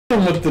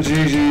with the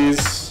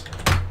GGs.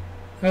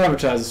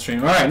 Advertise the stream.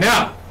 Alright,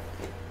 now,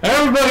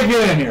 everybody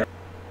get in here.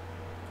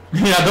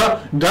 Yeah,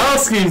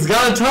 Dowski's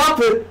gotta top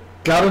it.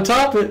 Gotta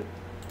top it.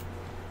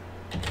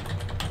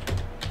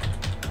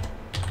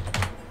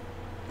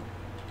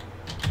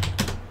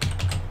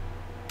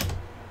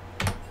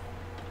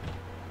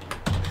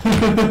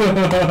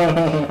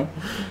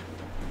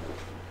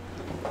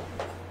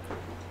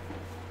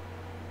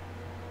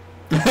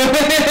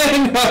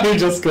 No, he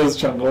just goes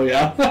jungle,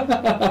 yeah.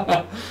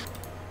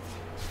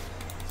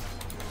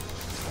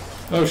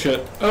 Oh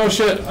shit. Oh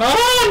shit.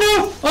 Oh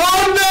no!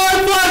 Oh no!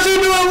 I flashed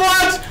into him!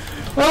 What?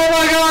 Oh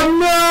my god,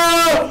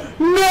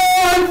 no! No!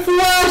 I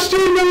flashed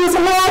into his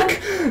hawk!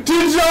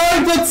 Did you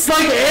that's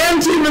like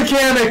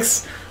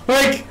anti-mechanics!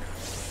 Like,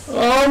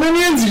 oh,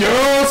 minions!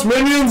 Yes,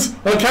 minions!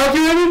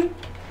 Calculated?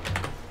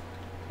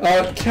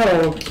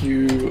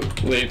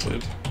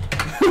 Calculated.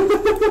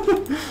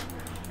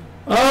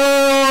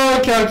 Oh,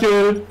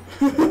 calculated.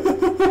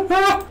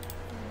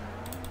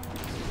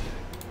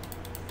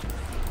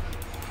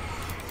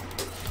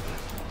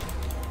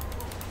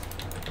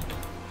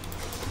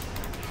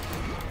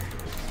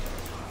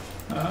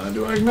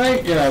 Do I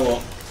ignite? Yeah, I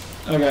will.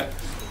 Okay.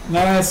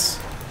 Nice.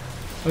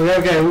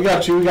 Okay, we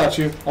got you, we got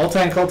you. I'll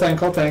tank, I'll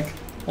tank, I'll tank.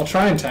 I'll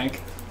try and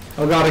tank.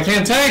 Oh god, I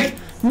can't tank!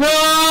 No!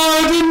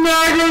 It didn't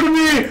aggro to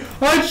me!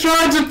 I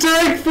tried to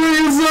tank for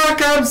you,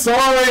 Zuck! I'm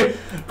sorry!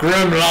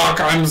 Grimlock,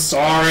 I'm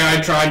sorry. I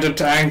tried to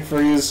tank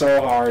for you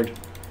so hard.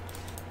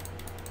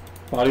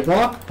 Body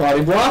block?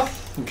 Body block?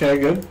 Okay,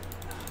 good.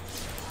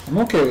 I'm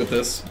okay with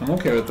this. I'm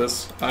okay with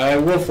this. I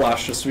will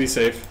flash just to be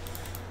safe.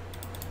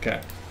 Okay.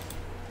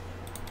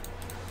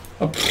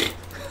 Oh, look at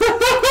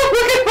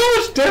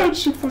how much damage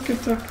she fucking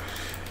took.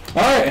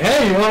 Alright,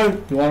 hey,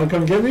 you wanna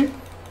come get me?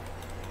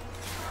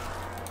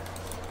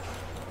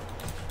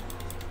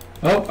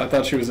 Oh, I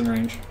thought she was in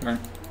range.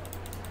 Alright.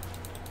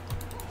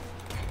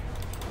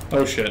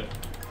 Oh shit.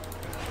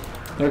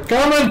 They're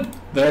coming!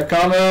 They're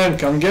coming!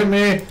 Come get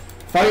me!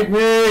 Fight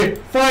me!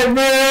 Fight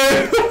me!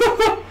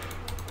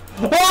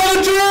 Oh,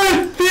 the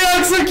druid! The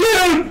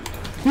execute!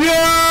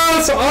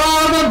 Yes!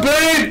 Oh, the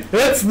bait!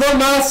 It's the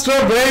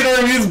master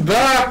baiter! He's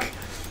back!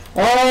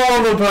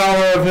 All the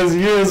power of his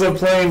years of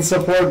playing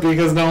support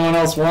because no one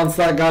else wants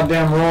that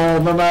goddamn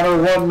role, no matter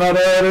what meta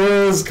it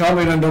is,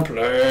 coming into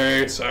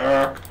play,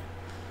 suck.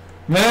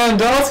 Man,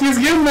 Dowski's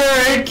getting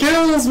there! 8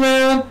 kills,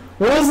 man!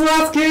 What was the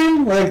last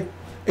game? Like,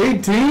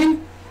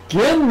 18?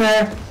 Get in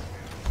there!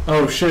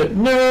 Oh shit.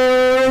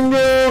 No,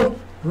 no!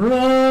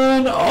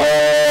 Run!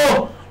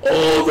 Oh!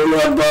 Oh, the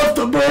red buff,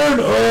 the bird!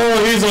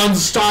 Oh, he's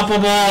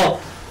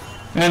unstoppable!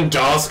 And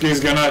Dowski's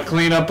gonna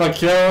clean up a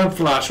kill and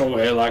flash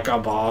away like a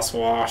boss.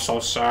 Wow, so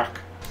suck.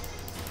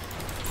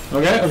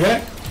 Okay,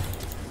 okay.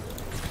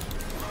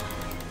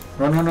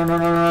 Run, run, run,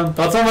 run, run, run.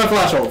 That's not my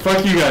flash ult.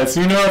 Fuck you guys.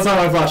 You know that's not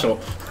my flash ult.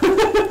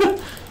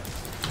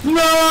 No!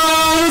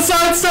 The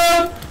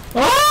sidestep!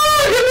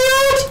 Oh, get me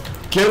out!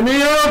 Get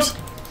me out!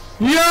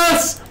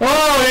 Yes!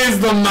 Oh, he's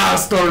the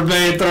master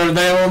baiter.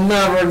 They will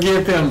never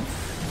get him.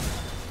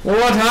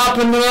 What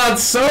happened to that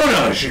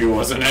soda? She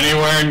wasn't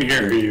anywhere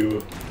near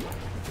you.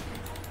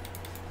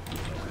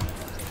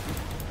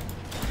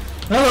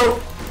 Hello.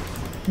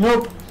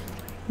 Nope.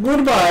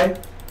 Goodbye.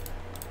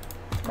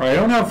 I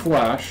don't have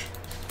flash.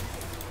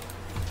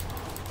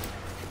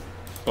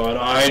 But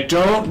I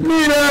don't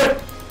need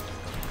it!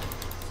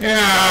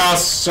 Yeah,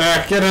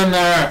 sick. Get in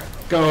there.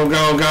 Go,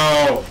 go,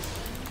 go.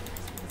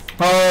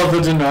 Oh,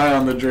 the deny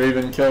on the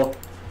Draven kill.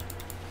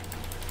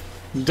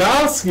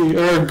 Dowski,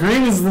 or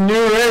green is the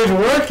new rage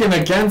working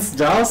against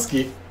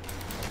Dowski.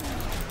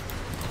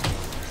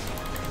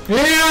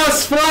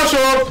 Yes, flash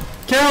up.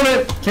 Count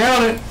it,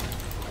 count it.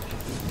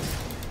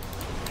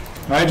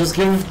 Alright, just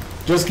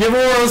give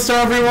auras to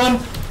everyone.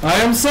 I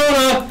am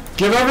Soda.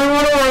 Give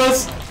everyone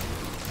auras.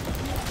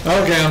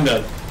 Okay, I'm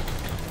dead.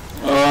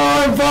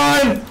 Oh, I'm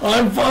fine.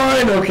 I'm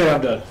fine. Okay,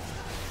 I'm dead.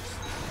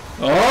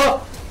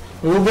 Oh,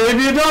 oh,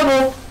 baby, a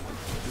double.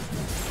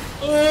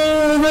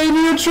 Oh,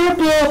 baby, a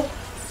triple.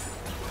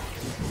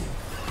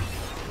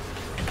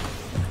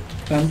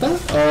 Penta?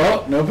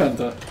 Oh, no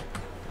penta.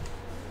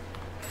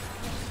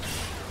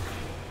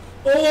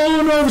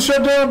 Oh no, the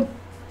shutdown.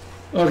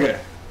 Okay.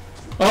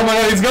 Oh my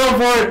god, he's going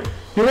for it!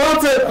 He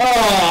wants it!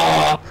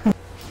 Oh!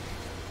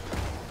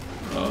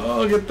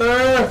 Oh, get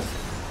there!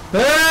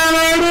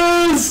 There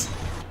it is!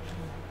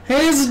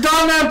 He's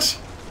done it!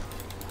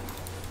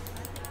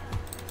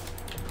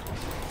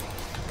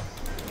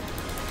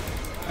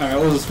 Alright,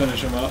 we'll just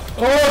finish him up.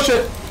 Oh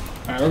shit!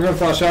 Alright, we're gonna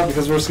flash out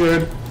because we're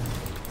scared.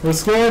 We're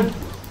scared.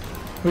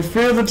 We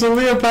fear the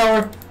Talia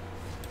power.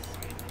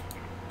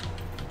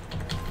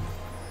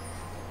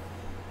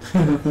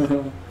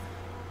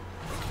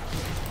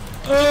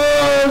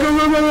 Oh, go,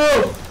 go, go,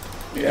 go!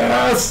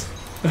 Yes!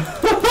 The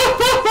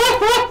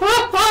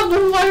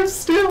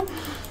lifesteal!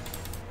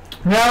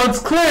 Now it's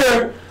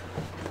clear.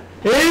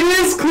 It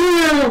is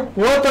clear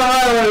what the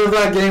highlight of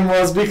that game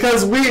was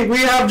because we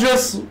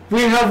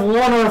have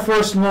won our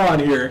first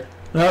mod here.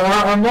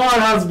 Now our mod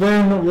has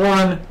been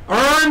won,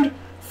 earned,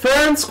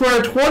 fair and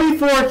square,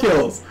 24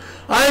 kills.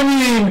 I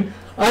mean,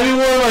 what am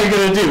I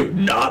gonna do?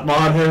 Not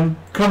mod him?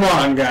 Come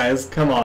on, guys. Come on.